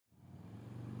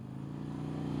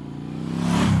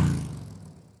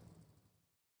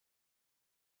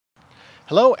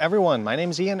Hello everyone, my name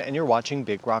is Ian and you're watching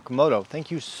Big Rock Moto.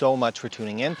 Thank you so much for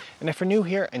tuning in, and if you're new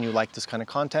here and you like this kind of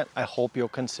content, I hope you'll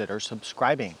consider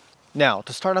subscribing. Now,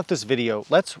 to start off this video,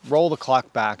 let's roll the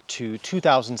clock back to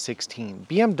 2016.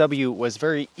 BMW was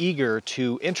very eager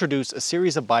to introduce a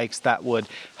series of bikes that would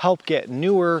help get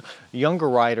newer, younger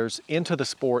riders into the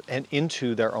sport and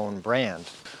into their own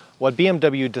brand. What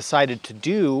BMW decided to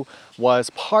do was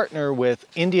partner with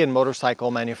Indian motorcycle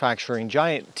manufacturing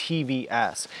giant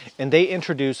TVS, and they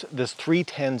introduced this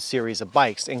 310 series of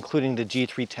bikes, including the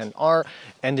G310R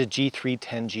and the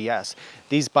G310GS.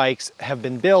 These bikes have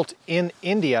been built in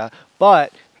India,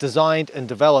 but designed and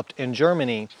developed in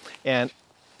Germany, and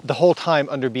the whole time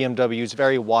under BMW's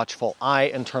very watchful eye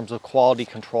in terms of quality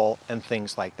control and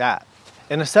things like that.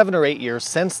 In the 7 or 8 years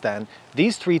since then,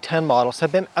 these 310 models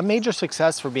have been a major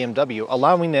success for BMW,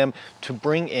 allowing them to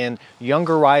bring in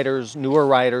younger riders, newer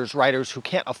riders, riders who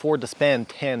can't afford to spend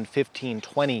 $10, $15,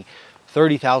 $20,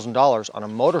 $30,000 on a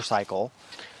motorcycle.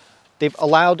 They've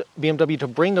allowed BMW to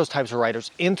bring those types of riders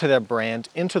into their brand,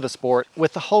 into the sport,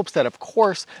 with the hopes that, of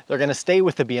course, they're going to stay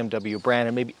with the BMW brand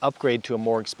and maybe upgrade to a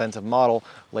more expensive model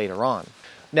later on.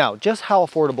 Now, just how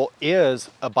affordable is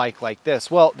a bike like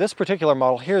this? Well, this particular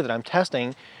model here that I'm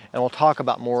testing, and we'll talk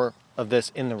about more of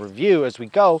this in the review as we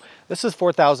go, this is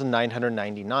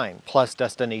 $4,999 plus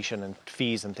destination and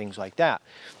fees and things like that.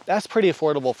 That's pretty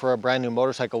affordable for a brand new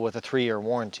motorcycle with a 3-year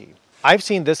warranty. I've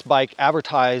seen this bike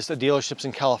advertised at dealerships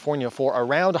in California for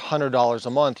around $100 a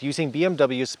month using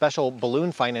BMW's special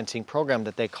balloon financing program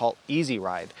that they call Easy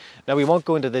Ride. Now, we won't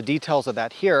go into the details of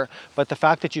that here, but the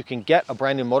fact that you can get a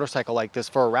brand new motorcycle like this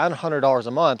for around $100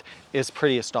 a month is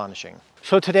pretty astonishing.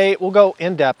 So today we'll go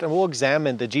in depth and we'll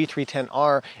examine the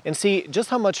G310R and see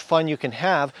just how much fun you can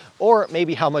have, or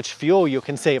maybe how much fuel you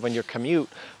can save on your commute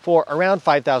for around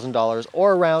 $5,000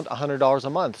 or around $100 a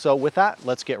month. So with that,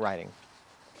 let's get riding.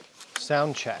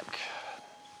 Sound check.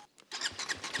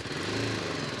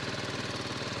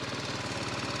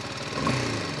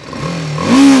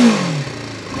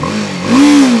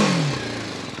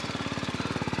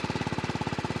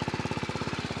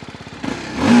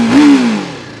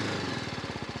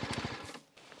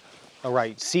 All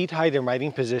right, seat height and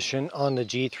riding position on the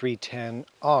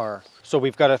G310R. So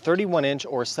we've got a 31-inch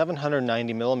or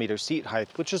 790mm seat height,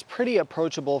 which is pretty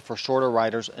approachable for shorter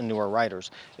riders and newer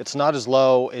riders. It's not as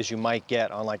low as you might get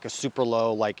on like a super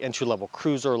low, like entry-level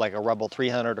cruiser, like a Rebel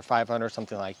 300 or 500,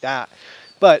 something like that.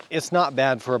 But it's not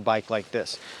bad for a bike like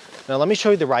this. Now let me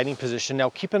show you the riding position. Now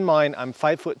keep in mind, I'm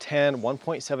 5'10",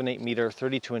 1.78 meter,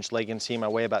 32-inch leg inseam. I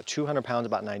weigh about 200 pounds,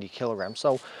 about 90 kilograms.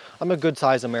 So I'm a good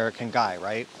size American guy,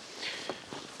 right?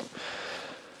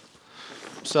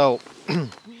 So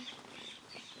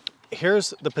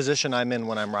here's the position I'm in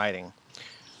when I'm riding.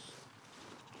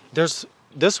 This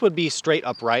would be straight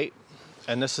upright,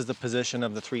 and this is the position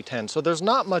of the 310. So there's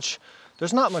not much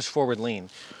forward lean.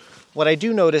 What I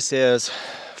do notice is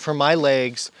for my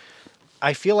legs,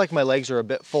 I feel like my legs are a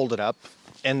bit folded up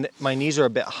and my knees are a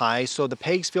bit high. So the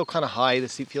pegs feel kind of high, the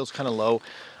seat feels kind of low.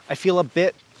 I feel a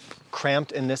bit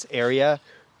cramped in this area,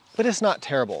 but it's not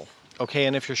terrible. Okay,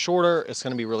 and if you're shorter, it's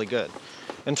going to be really good.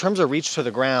 In terms of reach to the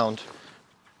ground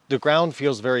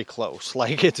feels very close.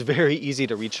 Like, it's very easy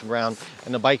to reach the ground,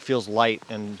 and the bike feels light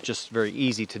and just very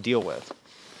easy to deal with.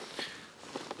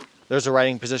 There's a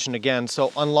riding position again.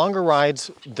 So on longer rides,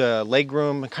 the leg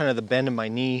room, kind of the bend in my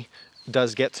knee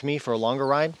does get to me for a longer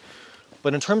ride.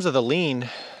 But in terms of the lean,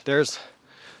 there's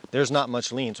not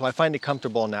much lean. So I find it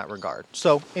comfortable in that regard.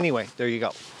 So anyway, there you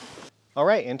go. All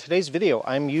right, in today's video,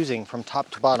 I'm using from top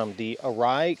to bottom the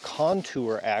Arai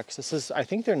Contour X. This is, I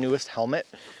think, their newest helmet.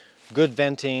 Good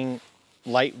venting,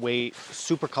 lightweight,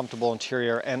 super comfortable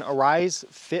interior, and Arai's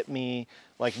fit me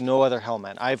like no other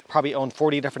helmet. I've probably owned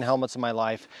 40 different helmets in my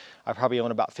life. I probably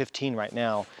own about 15 right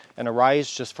now, and Arai's,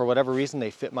 just for whatever reason,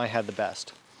 they fit my head the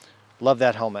best. Love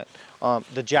that helmet.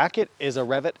 The jacket is a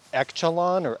Revit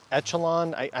Echelon or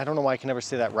Echelon. I don't know why I can never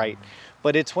say that right,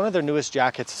 but it's one of their newest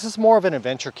jackets. This is more of an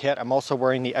adventure kit. I'm also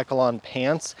wearing the Echelon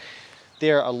pants.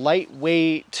 They're a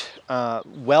lightweight,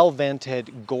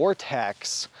 well-vented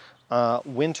Gore-Tex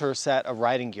winter set of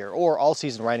riding gear, or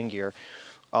all-season riding gear.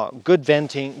 Good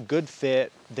venting, good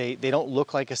fit. They don't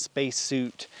look like a space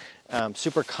suit.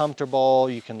 Super comfortable.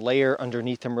 You can layer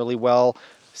underneath them really well.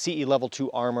 CE level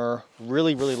 2 armor.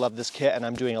 Really, really love this kit, and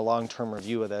I'm doing a long-term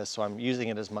review of this, so I'm using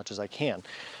it as much as I can.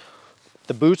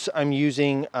 The boots, I'm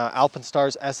using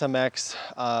Alpinstars SMX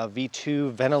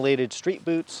V2 ventilated street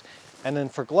boots. And then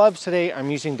for gloves today, I'm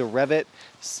using the Revit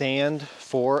Sand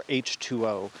 4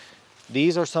 H2O.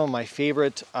 These are some of my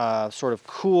favorite sort of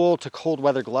cool to cold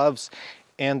weather gloves,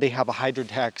 and they have a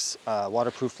Hydrotex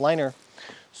waterproof liner.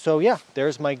 So yeah,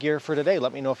 there's my gear for today.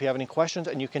 Let me know if you have any questions,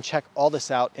 and you can check all this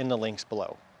out in the links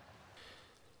below.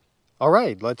 All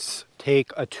right, let's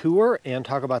take a tour and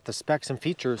talk about the specs and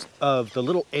features of the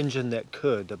little engine that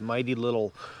could, the mighty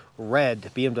little red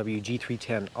BMW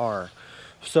G310R.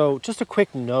 So just a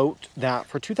quick note that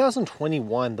for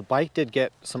 2021, the bike did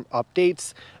get some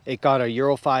updates. It got a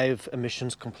Euro 5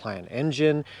 emissions compliant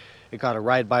engine. It got a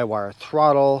ride-by-wire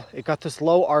throttle. It got this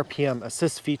low RPM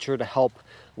assist feature to help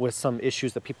with some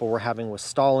issues that people were having with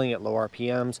stalling at low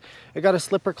RPMs. It got a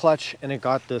slipper clutch, and it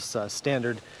got this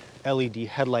standard LED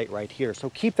headlight right here. So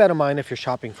keep that in mind if you're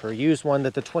shopping for a used one,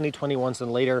 that the 2021s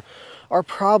and later are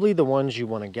probably the ones you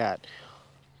want to get.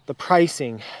 The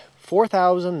pricing,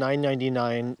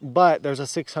 $4,999, but there's a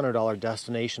 $600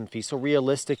 destination fee. So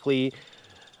realistically,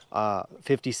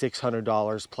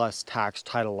 $5,600 plus tax,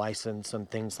 title, license, and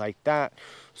things like that.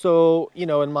 So, you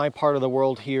know, in my part of the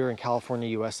world here in California,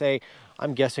 USA,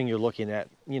 I'm guessing you're looking at,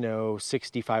 you know,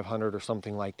 $6,500 or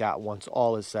something like that once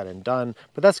all is said and done.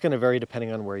 But that's going to vary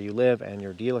depending on where you live and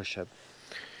your dealership.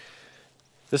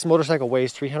 This motorcycle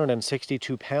weighs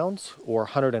 362 pounds or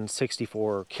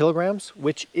 164 kilograms,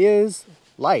 which is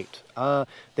light.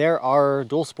 There are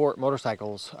dual sport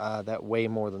motorcycles that weigh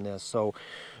more than this. So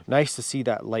nice to see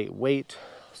that lightweight.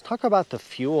 Let's talk about the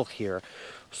fuel here.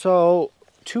 So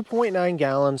 2.9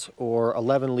 gallons or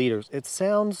 11 liters. It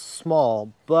sounds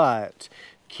small, but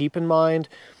keep in mind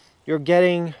you're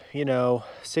getting, you know,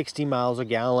 60 miles a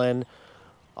gallon.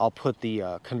 I'll put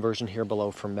the conversion here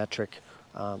below for metric.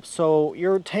 So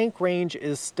your tank range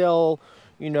is still,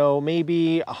 you know,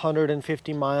 maybe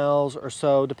 150 miles or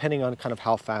so, depending on kind of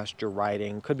how fast you're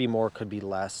riding. Could be more, could be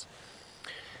less.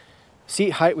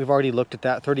 Seat height, we've already looked at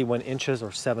that, 31 inches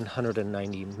or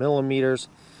 790 millimeters.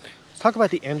 Let's talk about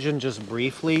the engine just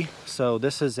briefly. So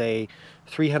this is a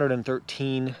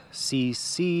 313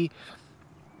 cc,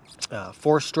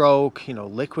 4-stroke, you know,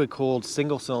 liquid cooled,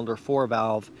 single cylinder,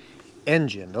 4-valve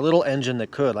engine. The little engine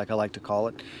that could, like I like to call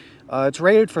it. It's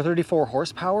rated for 34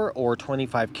 horsepower or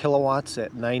 25 kilowatts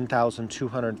at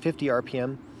 9,250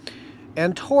 RPM.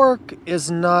 And torque is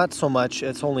not so much,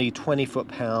 it's only 20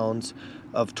 foot-pounds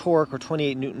of torque or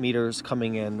 28 newton meters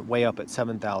coming in way up at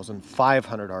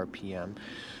 7,500 RPM.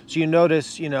 So you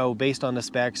notice, you know, based on the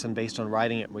specs and based on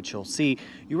riding it, which you'll see,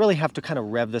 you really have to kind of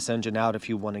rev this engine out if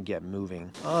you want to get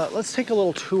moving. Let's take a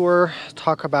little tour,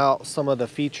 talk about some of the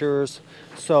features.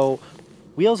 So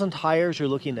wheels and tires, you're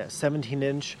looking at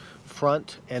 17-inch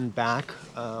front and back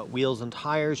wheels and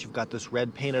tires. You've got this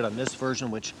red painted on this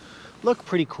version, which look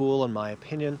pretty cool in my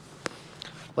opinion.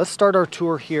 Let's start our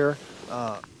tour here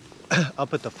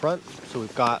up at the front. So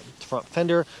we've got the front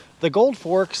fender. The gold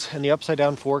forks and the upside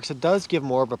down forks, it does give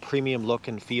more of a premium look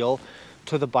and feel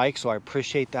to the bike, so I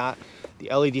appreciate that. The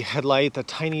LED headlight, the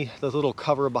little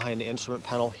cover behind the instrument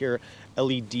panel here,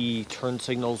 LED turn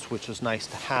signals, which is nice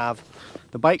to have.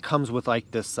 The bike comes with like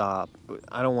this,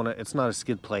 it's not a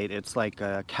skid plate, it's like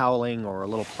a cowling or a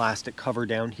little plastic cover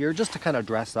down here just to kind of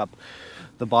dress up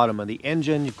the bottom of the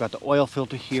engine. You've got the oil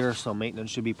filter here, so maintenance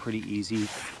should be pretty easy.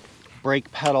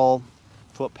 Brake pedal,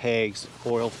 foot pegs,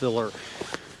 oil filler.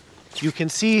 You can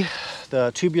see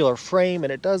the tubular frame,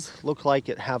 and it does look like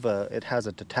it has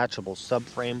a detachable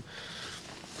subframe.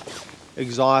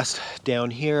 Exhaust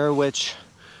down here, which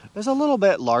is a little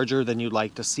bit larger than you'd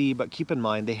like to see, but keep in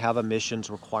mind they have emissions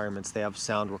requirements, they have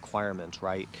sound requirements,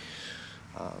 right?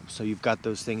 So you've got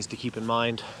those things to keep in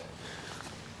mind.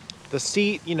 The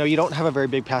seat, you know, you don't have a very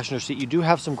big passenger seat. You do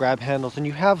have some grab handles, and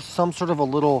you have some sort of a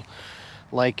little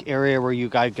like area where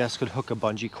you, I guess, could hook a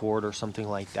bungee cord or something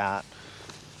like that.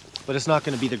 But it's not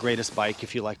going to be the greatest bike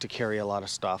if you like to carry a lot of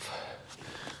stuff.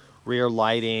 Rear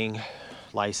lighting,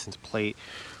 license plate,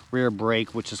 rear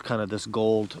brake, which is kind of this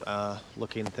gold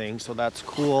looking thing, so that's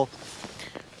cool.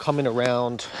 Coming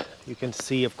around, you can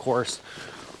see, of course,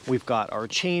 we've got our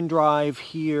chain drive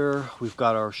here, we've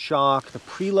got our shock, the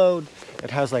preload.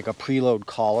 It has like a preload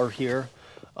collar here,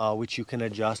 which you can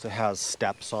adjust. It has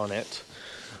steps on it.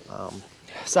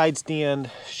 Side stand,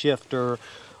 shifter,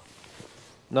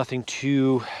 nothing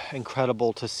too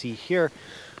incredible to see here.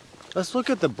 Let's look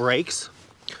at the brakes.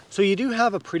 So you do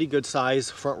have a pretty good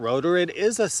size front rotor. It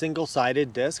is a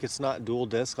single-sided disc. It's not dual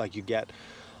disc like you get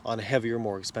on a heavier,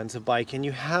 more expensive bike. And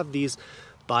you have these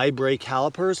bi-brake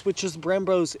calipers, which is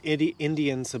Brembo's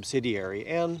Indian subsidiary.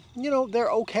 And, you know,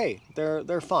 they're okay.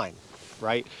 They're fine,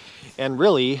 right? And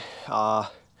really, it's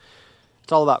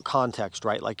all about context,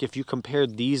 right? Like if you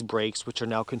compared these brakes, which are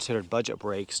now considered budget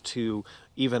brakes, to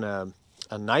even a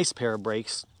nice pair of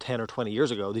brakes 10 or 20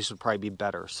 years ago, these would probably be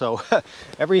better. So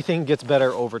everything gets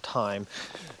better over time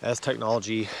as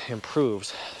technology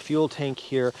improves. Fuel tank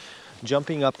here.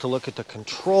 Jumping up to look at the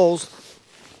controls.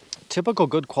 typical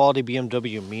good quality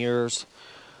BMW mirrors.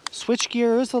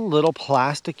 Switchgear is a little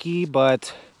plasticky,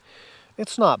 but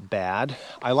it's not bad.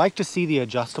 I like to see the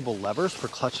adjustable levers for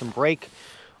clutch and brake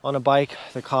on a bike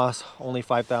that costs only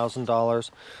 $5,000.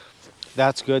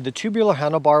 That's good. The tubular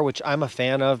handlebar, which I'm a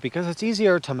fan of because it's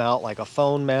easier to mount like a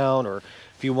phone mount, or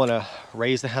if you want to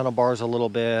raise the handlebars a little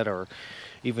bit or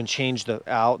even change the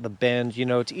bend, you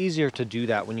know, it's easier to do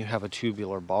that when you have a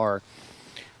tubular bar.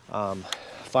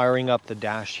 Firing up the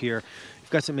dash here, you've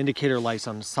got some indicator lights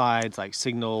on the sides like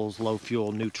signals, low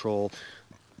fuel, neutral,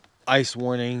 ice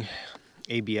warning,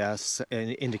 ABS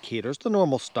and indicators, the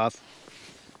normal stuff.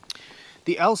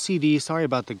 The LCD, sorry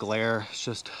about the glare, it's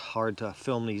just hard to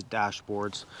film these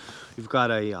dashboards. You've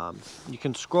got a, you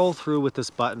can scroll through with this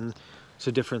button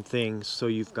to different things. So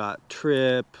you've got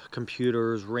trip,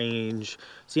 computers, range.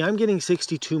 See, I'm getting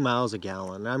 62 miles a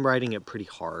gallon. I'm riding it pretty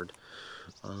hard.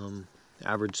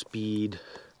 Average speed,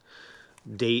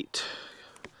 date,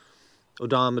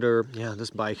 odometer. Yeah,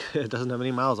 this bike, it doesn't have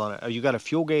any miles on it. You got a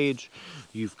fuel gauge,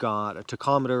 you've got a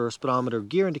tachometer, speedometer,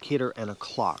 gear indicator, and a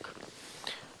clock.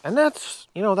 And that's,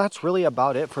 you know, that's really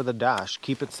about it for the dash.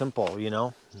 Keep it simple, you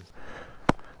know.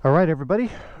 All right, everybody,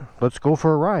 let's go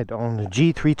for a ride on the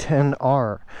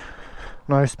G310R.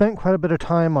 Now, I spent quite a bit of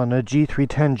time on the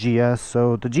G310 GS,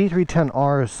 so the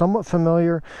G310R is somewhat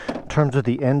familiar in terms of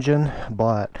the engine,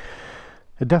 but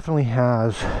it definitely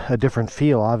has a different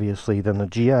feel, obviously, than the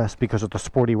GS because of the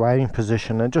sporty riding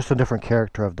position and just a different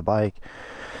character of the bike.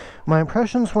 My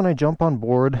impressions when I jump on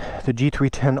board the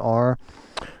G310R,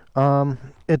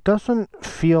 it doesn't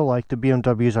feel like the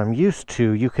BMWs I'm used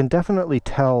to. You can definitely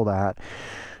tell that,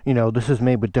 you know, this is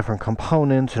made with different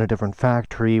components in a different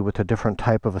factory with a different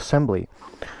type of assembly.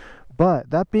 But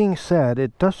that being said,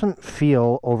 it doesn't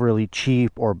feel overly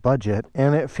cheap or budget,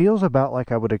 and it feels about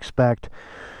like I would expect,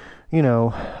 you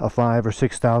know, a $5,000 or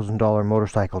 $6,000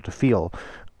 motorcycle to feel.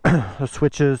 The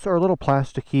switches are a little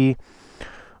plasticky.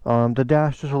 The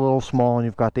dash is a little small, and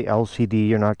you've got the LCD.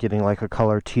 You're not getting like a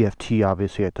color TFT,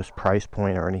 obviously, at this price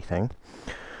point or anything.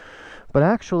 But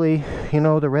actually, you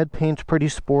know, the red paint's pretty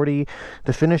sporty.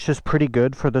 The finish is pretty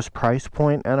good for this price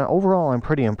point, and overall, I'm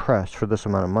pretty impressed for this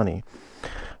amount of money.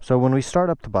 So when we start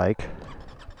up the bike,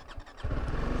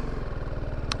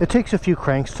 it takes a few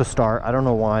cranks to start. I don't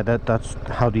know why. That's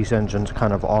how these engines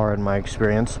kind of are in my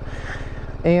experience.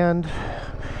 And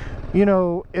you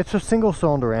know, it's a single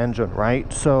cylinder engine,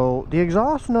 right? So the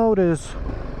exhaust note is,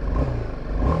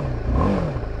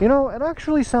 you know, it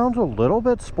actually sounds a little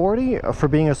bit sporty for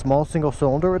being a small single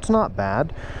cylinder. It's not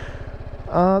bad.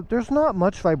 There's not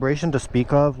much vibration to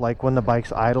speak of, like when the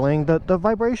bike's idling. The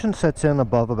vibration sets in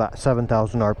above about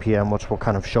 7,000 RPM, which will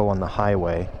kind of show on the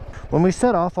highway. When we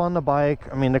set off on the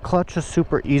bike, I mean, the clutch is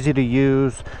super easy to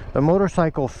use. The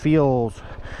motorcycle feels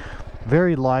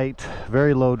very light,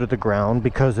 very low to the ground,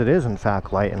 because it is in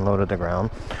fact light and low to the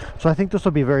ground. So I think this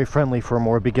will be very friendly for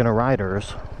more beginner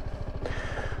riders.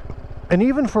 And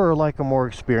even for like a more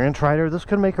experienced rider, this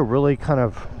could make a really kind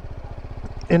of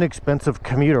inexpensive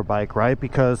commuter bike, right?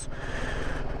 Because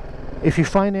if you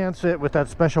finance it with that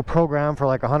special program for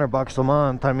like $100 a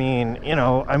month, I mean, you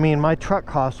know, my truck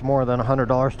costs more than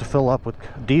 $100 to fill up with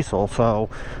diesel, so,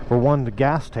 or one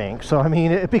gas tank. So I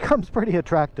mean, it becomes pretty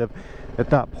attractive at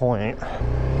that point.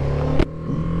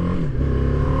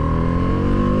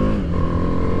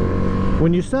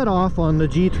 When you set off on the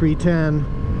G310,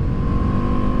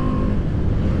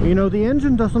 you know, the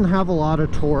engine doesn't have a lot of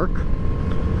torque.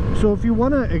 So if you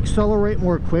want to accelerate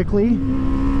more quickly,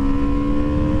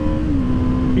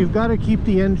 you've got to keep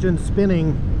the engine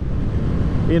spinning,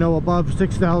 you know, above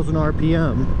 6,000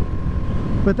 RPM.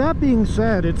 But that being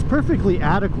said, it's perfectly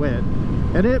adequate.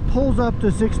 And it pulls up to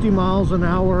 60 miles an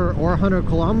hour or 100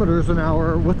 kilometers an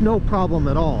hour with no problem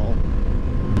at all.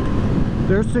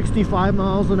 There's 65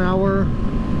 miles an hour,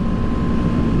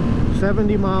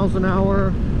 70 miles an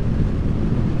hour.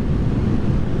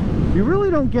 You really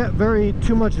don't get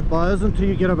too much buzz until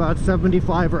you get about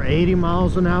 75 or 80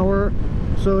 miles an hour.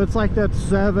 So it's like that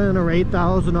 7,000 or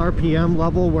 8,000 RPM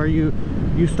level where you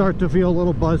start to feel a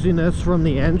little buzziness from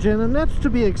the engine, and that's to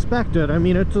be expected. I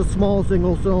mean, it's a small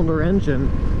single cylinder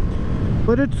engine,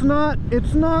 but it's not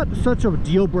such a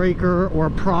deal breaker or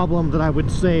a problem that I would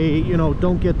say, you know,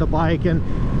 don't get the bike. And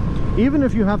even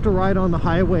if you have to ride on the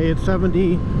highway at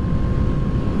 70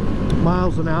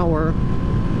 miles an hour,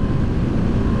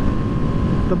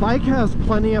 the bike has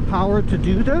plenty of power to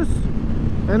do this,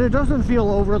 and it doesn't feel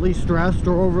overly stressed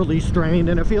or overly strained,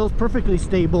 and it feels perfectly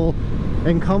stable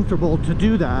and comfortable to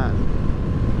do that.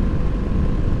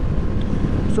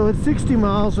 So at 60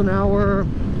 miles an hour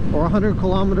or 100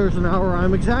 kilometers an hour,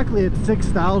 I'm exactly at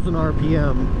 6,000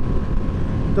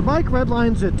 RPM. The bike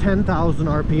redlines at 10,000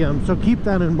 RPM, so keep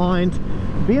that in mind.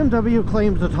 BMW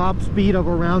claims a top speed of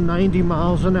around 90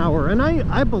 miles an hour, and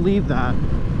I believe that.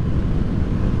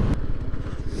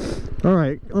 All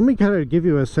right, let me kind of give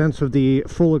you a sense of the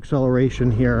full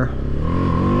acceleration here.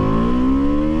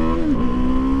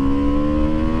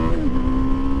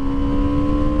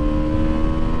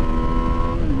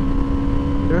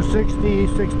 They're 60,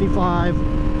 65,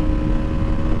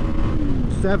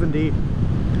 70.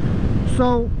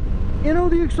 So, you know,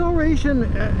 the acceleration,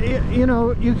 you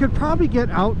know, you could probably get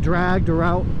out-dragged or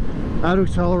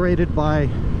out-accelerated by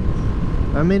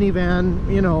a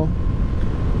minivan, you know,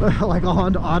 like a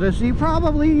Honda Odyssey.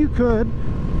 Probably you could,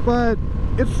 but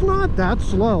it's not that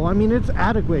slow. I mean, it's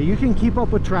adequate. You can keep up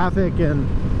with traffic and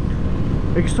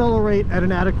accelerate at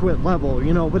an adequate level,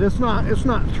 you know, but it's not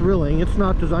thrilling. It's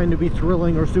not designed to be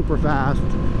thrilling or super fast.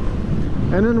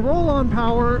 And then roll-on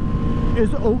power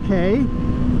is okay.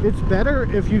 It's better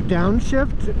if you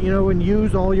downshift, you know, and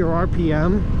use all your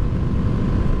RPM.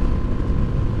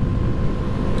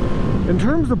 In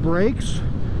terms of brakes,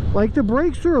 like the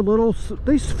brakes are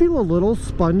they feel a little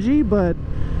spongy, but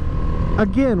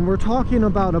again, we're talking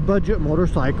about a budget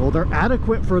motorcycle. They're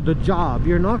adequate for the job.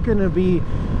 You're not going to be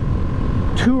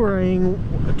touring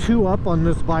up on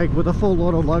this bike with a full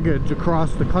load of luggage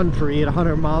across the country at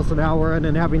 100 miles an hour and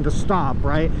then having to stop,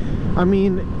 right? I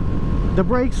mean, the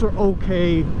brakes are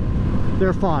okay,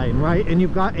 they're fine, right? And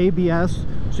you've got ABS,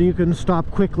 so you can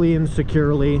stop quickly and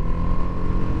securely.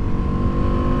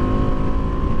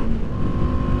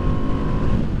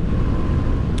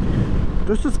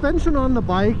 The suspension on the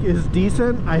bike is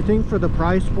decent, I think, for the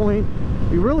price point.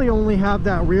 You really only have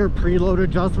that rear preload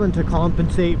adjustment to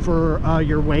compensate for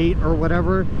your weight or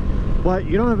whatever, but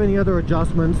you don't have any other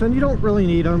adjustments, and you don't really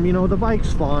need them. You know, the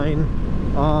bike's fine.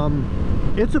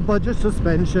 It's a budget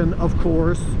suspension, of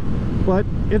course, but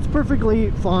it's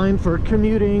perfectly fine for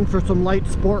commuting, for some light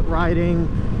sport riding,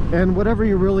 and whatever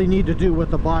you really need to do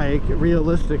with the bike,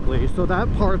 realistically. So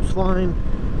that part's fine.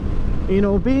 You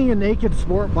know, being a naked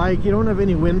sport bike, you don't have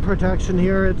any wind protection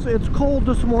here. It's cold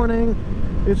this morning.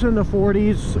 It's in the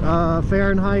 40s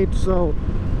Fahrenheit, so,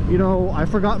 you know, I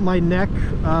forgot my neck,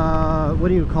 what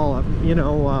do you call it? You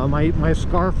know, my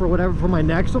scarf or whatever for my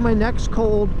neck, so my neck's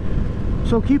cold.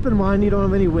 So keep in mind you don't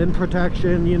have any wind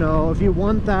protection. You know, if you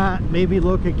want that, maybe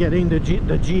look at getting the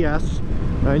GS,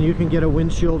 and you can get a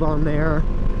windshield on there.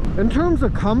 In terms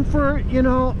of comfort, you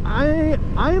know, I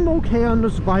am okay on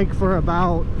this bike for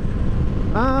about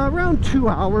around 2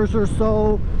 hours or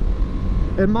so.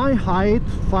 And my height,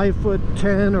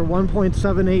 5'10" or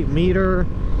 1.78 meter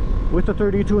with a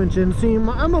 32-inch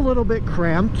inseam, I'm a little bit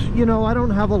cramped. You know, I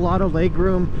don't have a lot of leg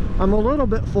room. I'm a little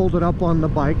bit folded up on the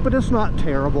bike, but it's not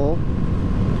terrible.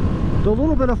 The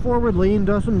little bit of forward lean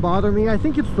doesn't bother me. I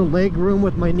think it's the leg room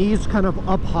with my knees kind of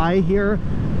up high here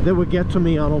that would get to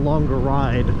me on a longer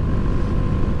ride.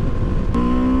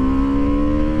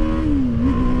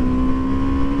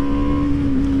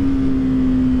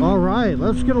 Alright,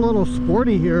 let's get a little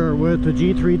sporty here with the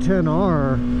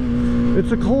G310R.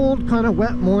 It's a cold, kind of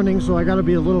wet morning, so I gotta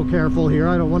be a little careful here.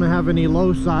 I don't want to have any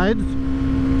low sides,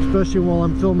 especially while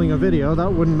I'm filming a video.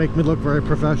 That wouldn't make me look very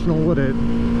professional, would it?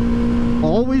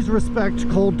 Always respect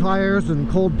cold tires and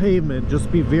cold pavement.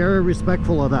 Just be very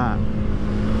respectful of that.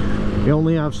 You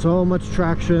only have so much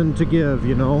traction to give,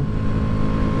 you know.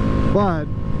 But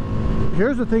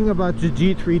here's the thing about the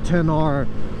G310R.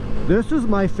 This is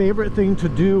my favorite thing to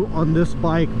do on this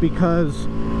bike because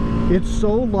it's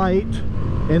so light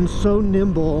and so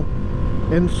nimble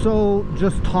and so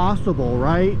just tossable,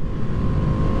 right?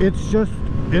 It's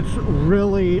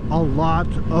really a lot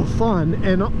of fun,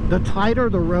 and the tighter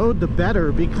the road, the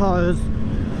better, because,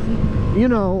 you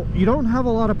know, you don't have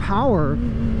a lot of power,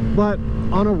 but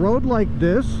on a road like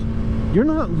this, you're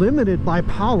not limited by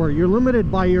power. You're limited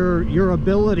by your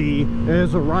ability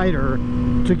as a rider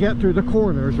to get through the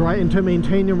corners, right, and to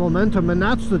maintain your momentum. And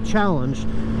that's the challenge.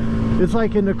 It's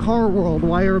like in the car world,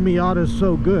 why are Miatas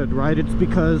so good, right? It's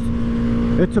because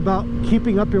it's about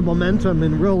keeping up your momentum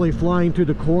and really flying through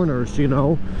the corners, you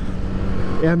know.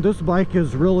 And this bike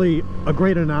is really a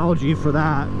great analogy for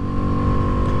that.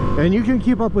 And you can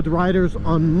keep up with riders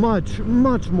on much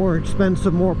more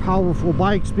expensive, more powerful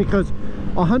bikes, because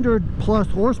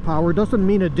 100+ horsepower doesn't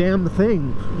mean a damn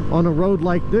thing on a road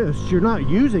like this. You're not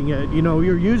using it, you know,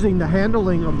 you're using the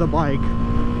handling of the bike.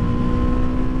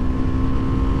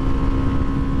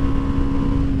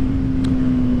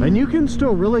 And you can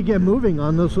still really get moving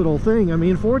on this little thing. I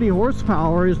mean, 40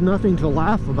 horsepower is nothing to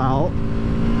laugh about.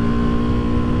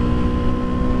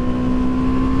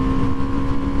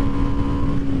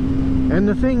 And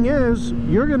the thing is,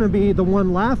 you're going to be the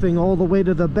one laughing all the way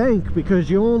to the bank because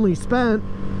you only spent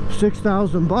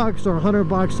 6,000 bucks or 100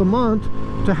 bucks a month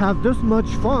to have this much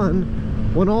fun,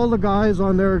 when all the guys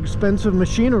on their expensive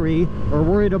machinery are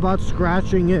worried about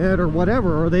scratching it or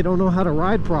whatever, or they don't know how to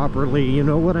ride properly. You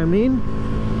know what I mean?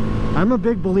 I'm a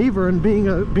big believer in being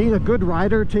a good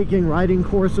rider, taking riding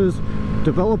courses,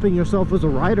 developing yourself as a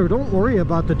rider. Don't worry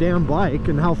about the damn bike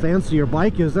and how fancy your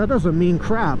bike is. That doesn't mean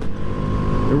crap.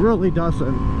 It really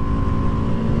doesn't.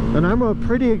 And I'm a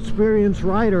pretty experienced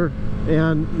rider,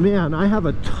 and man, I have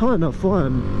a ton of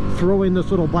fun throwing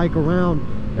this little bike around.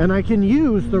 And I can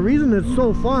use, the reason it's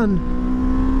so fun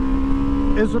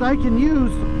is that I can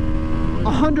use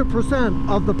 100%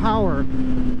 of the power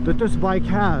that this bike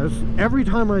has every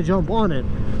time I jump on it.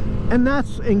 And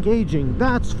that's engaging,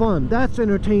 that's fun, that's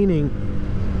entertaining.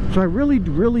 So I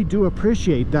really do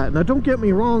appreciate that. Now don't get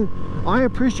me wrong, I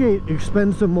appreciate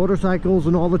expensive motorcycles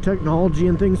and all the technology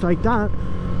and things like that,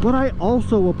 but I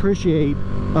also appreciate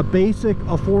a basic,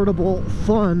 affordable,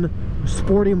 fun,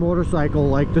 sporty motorcycle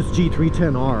like this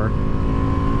G310R.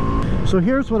 So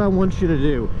here's what I want you to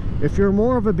do. If you're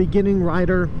more of a beginning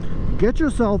rider, get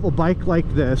yourself a bike like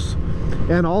this,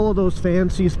 and all of those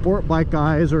fancy sport bike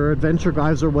guys or adventure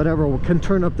guys or whatever can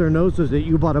turn up their noses that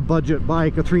you bought a budget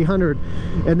bike, a 300,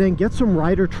 and then get some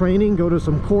rider training, go to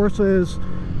some courses,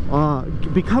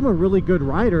 become a really good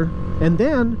rider, and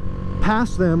then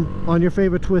pass them on your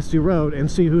favorite twisty road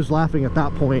and see who's laughing at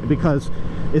that point, because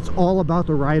it's all about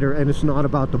the rider and it's not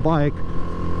about the bike.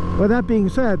 But that being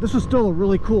said, this is still a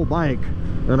really cool bike,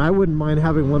 and I wouldn't mind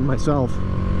having one myself.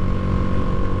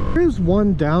 There is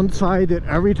one downside that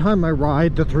every time I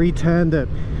ride the 310 that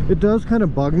it does kind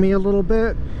of bug me a little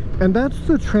bit, and that's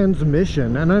the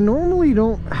transmission. And I normally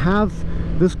don't have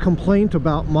this complaint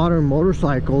about modern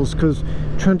motorcycles because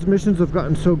transmissions have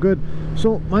gotten so good.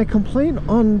 So my complaint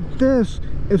on this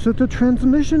is that the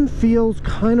transmission feels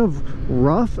kind of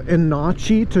rough and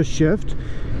notchy to shift.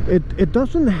 It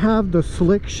doesn't have the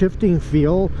slick shifting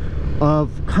feel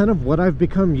of kind of what I've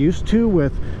become used to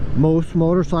with most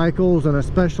motorcycles, and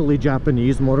especially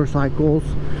Japanese motorcycles.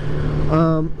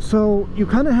 So you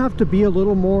kind of have to be a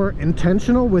little more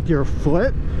intentional with your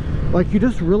foot. Like, you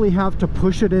just really have to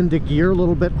push it into gear a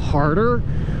little bit harder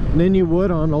than you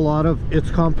would on a lot of its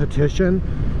competition,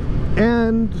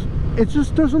 and it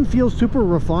just doesn't feel super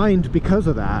refined because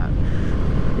of that,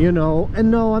 you know.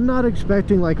 And no, I'm not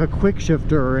expecting like a quick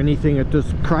shifter or anything at this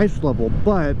price level,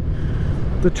 but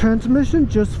the transmission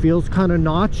just feels kind of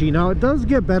notchy. Now, it does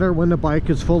get better when the bike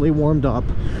is fully warmed up.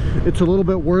 It's a little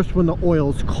bit worse when the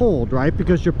oil's cold, right?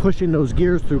 Because you're pushing those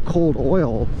gears through cold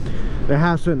oil that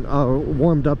hasn't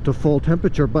warmed up to full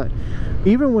temperature. But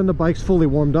even when the bike's fully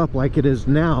warmed up like it is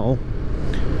now,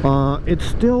 it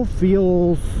still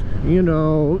feels, you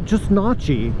know, just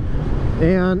notchy.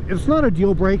 And it's not a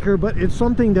deal breaker, but it's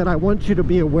something that I want you to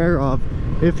be aware of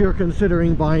if you're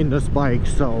considering buying this bike.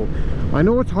 So I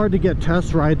know it's hard to get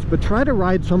test rides, but try to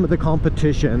ride some of the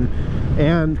competition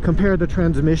and compare the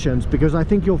transmissions, because I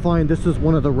think you'll find this is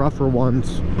one of the rougher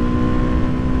ones.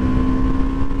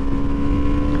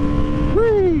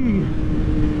 Whee!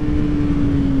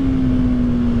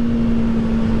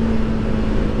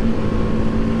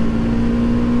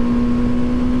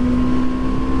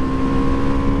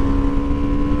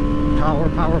 Power,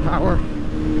 power, power.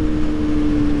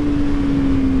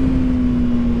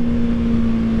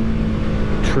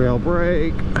 Trail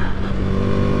brake.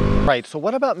 Right, so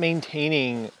what about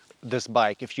maintaining this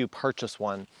bike if you purchase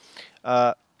one?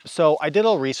 So I did a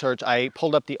little research. I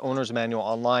pulled up the owner's manual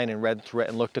online and read through it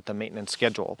and looked at the maintenance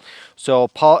schedule. So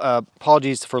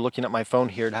apologies for looking at my phone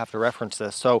here to have to reference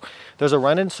this. So there's a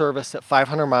run-in service at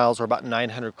 500 miles or about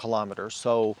 900 kilometers.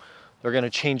 So they're going to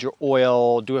change your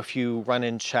oil, do a few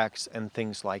run-in checks and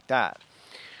things like that.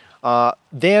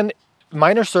 Then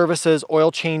minor services,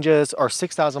 oil changes are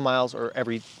 6,000 miles or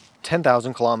every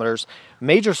 10,000 kilometers.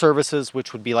 Major services,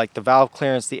 which would be like the valve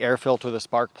clearance, the air filter, the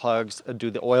spark plugs,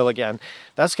 do the oil again,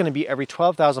 that's going to be every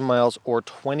 12,000 miles or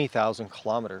 20,000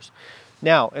 kilometers.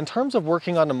 Now, in terms of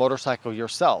working on the motorcycle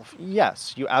yourself,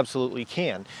 yes, you absolutely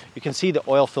can. You can see the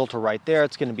oil filter right there.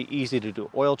 It's going to be easy to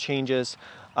do oil changes.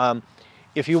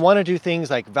 If you want to do things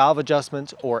like valve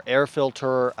adjustments or air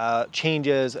filter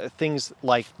changes, things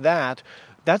like that,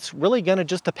 that's really going to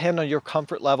just depend on your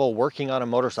comfort level working on a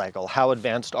motorcycle. How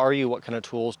advanced are you? What kind of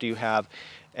tools do you have?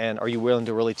 And are you willing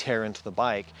to really tear into the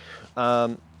bike?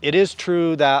 It is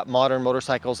true that modern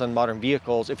motorcycles and modern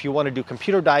vehicles, if you want to do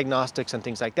computer diagnostics and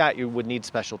things like that, you would need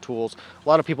special tools. A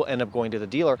lot of people end up going to the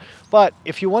dealer. But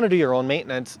if you want to do your own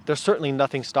maintenance, there's certainly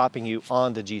nothing stopping you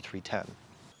on the G310.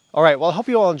 All right, well, I hope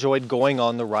you all enjoyed going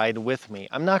on the ride with me.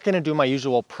 I'm not going to do my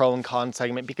usual pro and con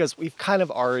segment because we've kind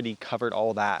of already covered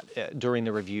all that during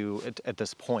the review at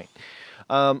this point.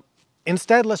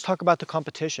 Instead, let's talk about the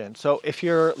competition. So if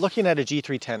you're looking at a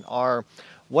G310R,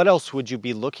 what else would you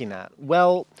be looking at?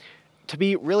 Well, to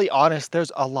be really honest,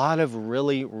 there's a lot of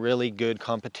really good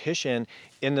competition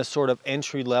in the sort of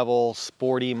entry-level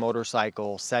sporty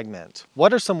motorcycle segment.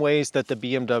 What are some ways that the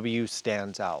BMW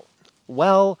stands out?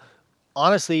 Well,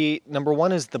 honestly, number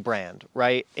one is the brand,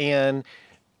 right? And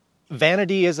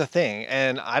vanity is a thing,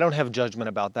 and I don't have judgment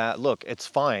about that. Look, it's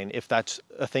fine if that's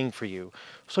a thing for you.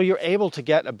 So you're able to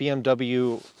get a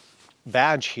BMW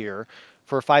badge here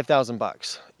for 5,000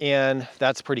 bucks, and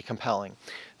that's pretty compelling.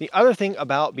 The other thing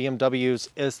about BMWs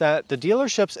is that the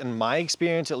dealerships, in my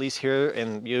experience, at least here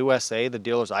in USA, the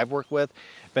dealers I've worked with,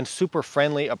 have been super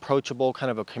friendly, approachable,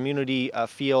 kind of a community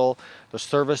feel. The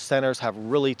service centers have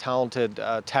really talented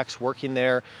techs working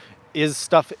there. Is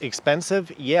stuff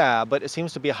expensive? Yeah, but it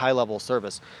seems to be a high-level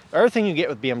service. The other thing you get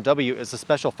with BMW is the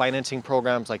special financing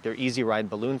programs like their Easy Ride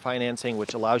balloon financing,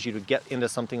 which allows you to get into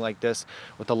something like this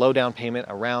with a low down payment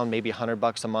around maybe 100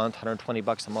 bucks a month, 120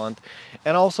 bucks a month.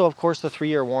 And also, of course, the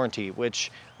 3-year warranty,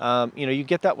 which you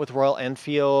get that with Royal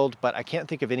Enfield, but I can't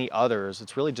think of any others.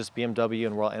 It's really just BMW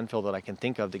and Royal Enfield that I can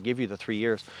think of that give you the 3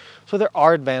 years. So there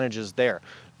are advantages there.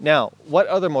 Now, what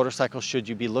other motorcycles should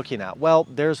you be looking at? Well,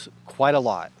 there's quite a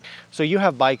lot. So you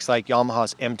have bikes like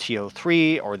Yamaha's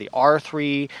MT-03 or the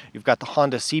R3. You've got the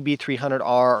Honda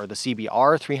CB300R or the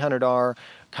CBR300R,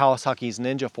 Kawasaki's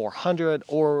Ninja 400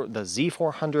 or the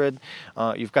Z400.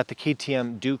 You've got the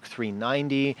KTM Duke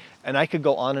 390, and I could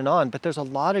go on, but there's a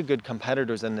lot of good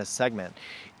competitors in this segment.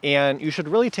 And you should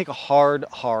really take a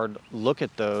hard look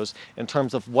at those in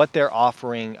terms of what they're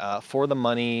offering for the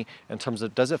money, in terms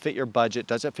of does it fit your budget,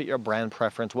 does it fit your brand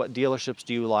preference, what dealerships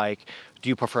do you like, do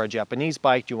you prefer a Japanese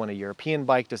bike, do you want a European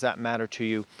bike, does that matter to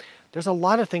you? There's a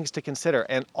lot of things to consider,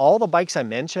 and all the bikes I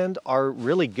mentioned are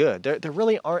really good. There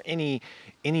really aren't any,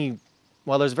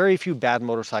 well, there's very few bad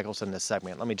motorcycles in this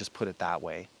segment, let me just put it that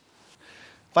way.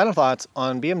 Final thoughts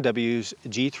on BMW's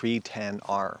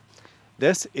G310R.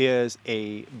 This is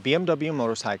a BMW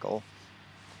motorcycle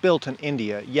built in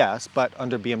India, yes, but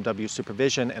under BMW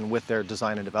supervision and with their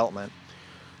design and development,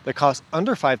 that costs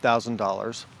under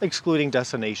 $5,000, excluding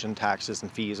destination taxes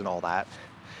and fees and all that.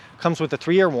 Comes with a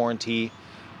 3-year warranty,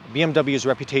 BMW's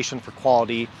reputation for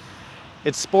quality.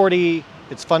 It's sporty,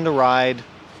 it's fun to ride,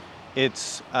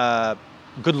 it's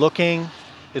good looking,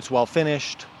 it's well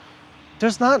finished.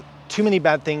 There's not too many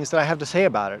bad things that I have to say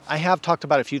about it. I have talked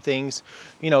about a few things.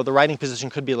 The riding position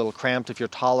could be a little cramped if you're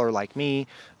taller like me.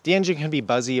 The engine can be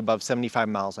buzzy above 75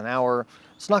 miles an hour.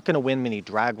 It's not going to win many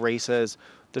drag races.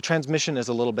 The transmission is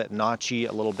a little bit notchy,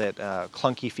 a little bit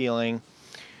clunky feeling.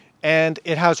 And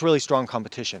it has really strong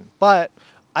competition. But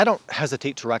I don't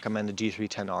hesitate to recommend the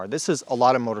G310R. This is a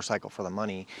lot of motorcycle for the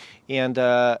money. And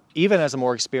even as a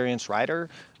more experienced rider,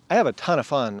 I have a ton of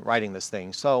fun riding this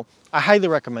thing, so I highly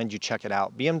recommend you check it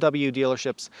out. BMW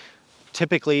dealerships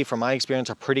typically, from my experience,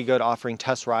 are pretty good offering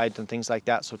test rides and things like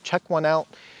that, so check one out.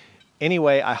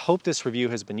 Anyway, I hope this review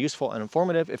has been useful and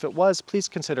informative. If it was, please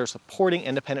consider supporting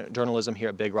independent journalism here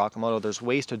at Big Rock Moto. There's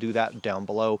ways to do that down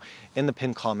below in the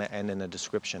pinned comment and in the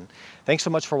description. Thanks so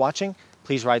much for watching.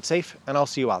 Please ride safe, and I'll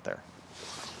see you out there.